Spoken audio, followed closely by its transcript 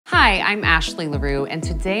Hi, I'm Ashley LaRue, and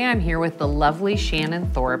today I'm here with the lovely Shannon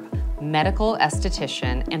Thorpe, medical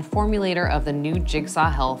esthetician and formulator of the new Jigsaw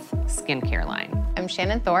Health skincare line. I'm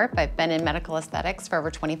Shannon Thorpe. I've been in medical aesthetics for over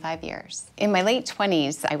 25 years. In my late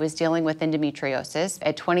 20s, I was dealing with endometriosis.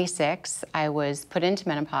 At 26, I was put into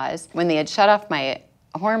menopause. When they had shut off my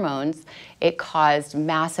hormones, it caused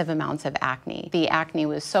massive amounts of acne. The acne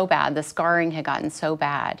was so bad, the scarring had gotten so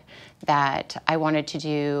bad that I wanted to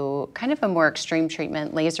do kind of a more extreme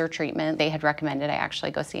treatment, laser treatment. They had recommended I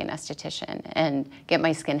actually go see an esthetician and get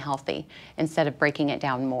my skin healthy instead of breaking it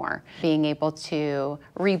down more. Being able to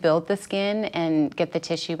rebuild the skin and get the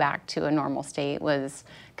tissue back to a normal state was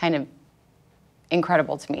kind of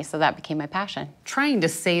incredible to me, so that became my passion. Trying to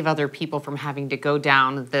save other people from having to go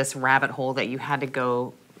down this rabbit hole that you had to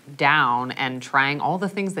go down and trying all the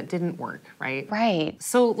things that didn't work, right? Right.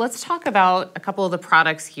 So let's talk about a couple of the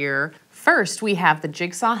products here. First, we have the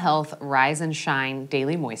Jigsaw Health Rise and Shine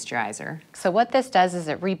Daily Moisturizer. So what this does is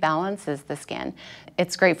it rebalances the skin.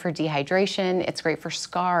 It's great for dehydration, it's great for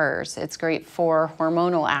scars, it's great for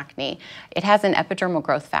hormonal acne. It has an epidermal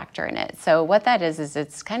growth factor in it. So what that is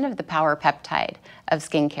it's kind of the power peptide of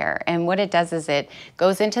skincare. And what it does is it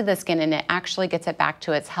goes into the skin and it actually gets it back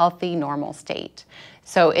to its healthy, normal state.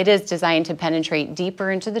 So it is designed to penetrate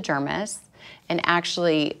deeper into the dermis and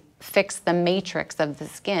actually fix the matrix of the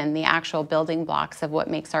skin, the actual building blocks of what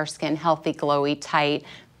makes our skin healthy, glowy, tight,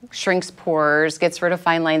 shrinks pores, gets rid of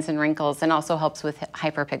fine lines and wrinkles, and also helps with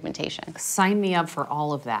hyperpigmentation. Sign me up for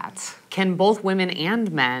all of that. Can both women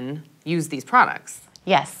and men use these products?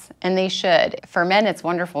 Yes, and they should. For men, it's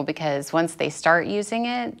wonderful because once they start using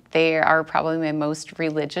it, they are probably my most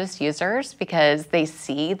religious users because they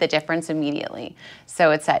see the difference immediately. So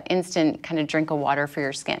it's that instant kind of drink of water for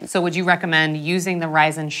your skin. So would you recommend using the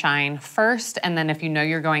Rise and Shine first, and then if you know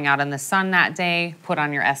you're going out in the sun that day, put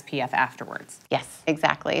on your SPF afterwards? Yes,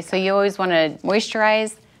 exactly. So you always want to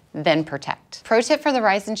moisturize, then protect. Pro tip for the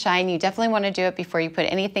Rise and Shine, you definitely want to do it before you put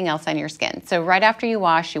anything else on your skin. So right after you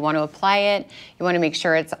wash, you want to apply it. You want to make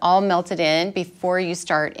sure it's all melted in before you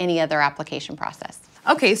start any other application process.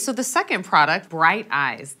 Okay, so the second product, Bright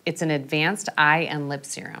Eyes. It's an advanced eye and lip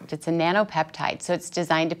serum. It's a nanopeptide, so it's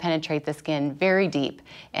designed to penetrate the skin very deep.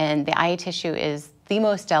 And the eye tissue is the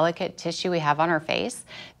most delicate tissue we have on our face.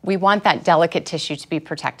 We want that delicate tissue to be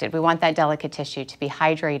protected. We want that delicate tissue to be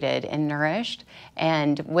hydrated and nourished.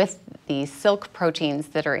 And with the silk proteins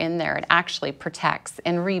that are in there, it actually protects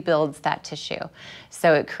and rebuilds that tissue.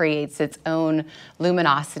 So it creates its own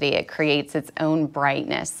luminosity, it creates its own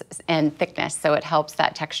brightness and thickness, so it helps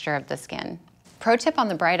that texture of the skin. Pro tip on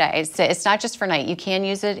the Bright Eyes, it's not just for night. You can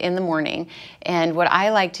use it in the morning. And what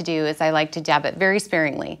I like to do is I like to dab it very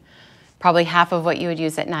sparingly. Probably half of what you would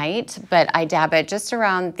use at night, but I dab it just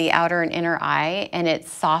around the outer and inner eye, and it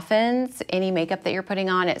softens any makeup that you're putting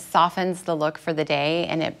on. It softens the look for the day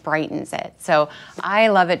and it brightens it. So I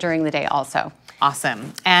love it during the day also.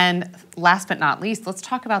 Awesome. And last but not least, let's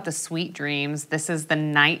talk about the Sweet Dreams. This is the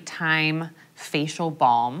nighttime facial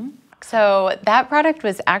balm. So that product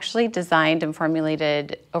was actually designed and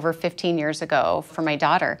formulated over 15 years ago for my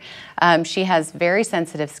daughter. She has very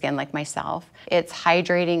sensitive skin like myself. It's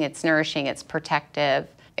hydrating, it's nourishing, it's protective.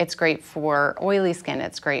 It's great for oily skin,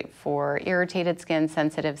 it's great for irritated skin,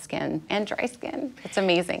 sensitive skin, and dry skin. It's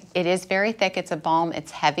amazing. It is very thick, it's a balm,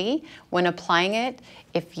 it's heavy. When applying it,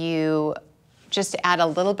 if you just add a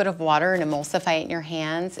little bit of water and emulsify it in your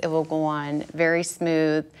hands, it will go on very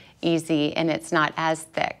smooth, easy, and it's not as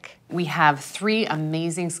thick. We have 3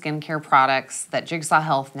 amazing skincare products that Jigsaw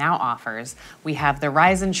Health now offers. We have the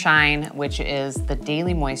Rise and Shine, which is the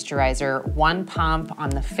daily moisturizer, 1 pump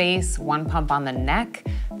on the face, 1 pump on the neck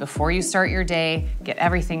before you start your day, get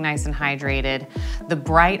everything nice and hydrated. The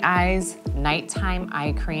Bright Eyes nighttime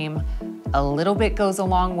eye cream, a little bit goes a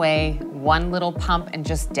long way, 1 little pump and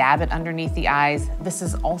just dab it underneath the eyes. This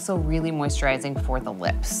is also really moisturizing for the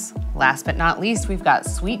lips. Last but not least, we've got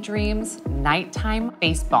Sweet Dreams Nighttime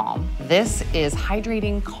Face Balm. This is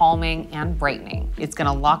hydrating, calming, and brightening. It's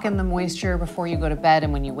gonna lock in the moisture before you go to bed,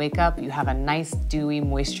 and when you wake up, you have a nice, dewy,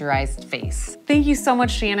 moisturized face. Thank you so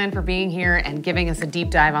much, Shannon, for being here and giving us a deep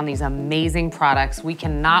dive on these amazing products. We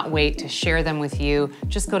cannot wait to share them with you.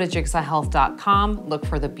 Just go to jigsawhealth.com, look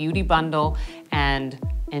for the beauty bundle, and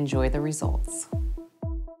enjoy the results.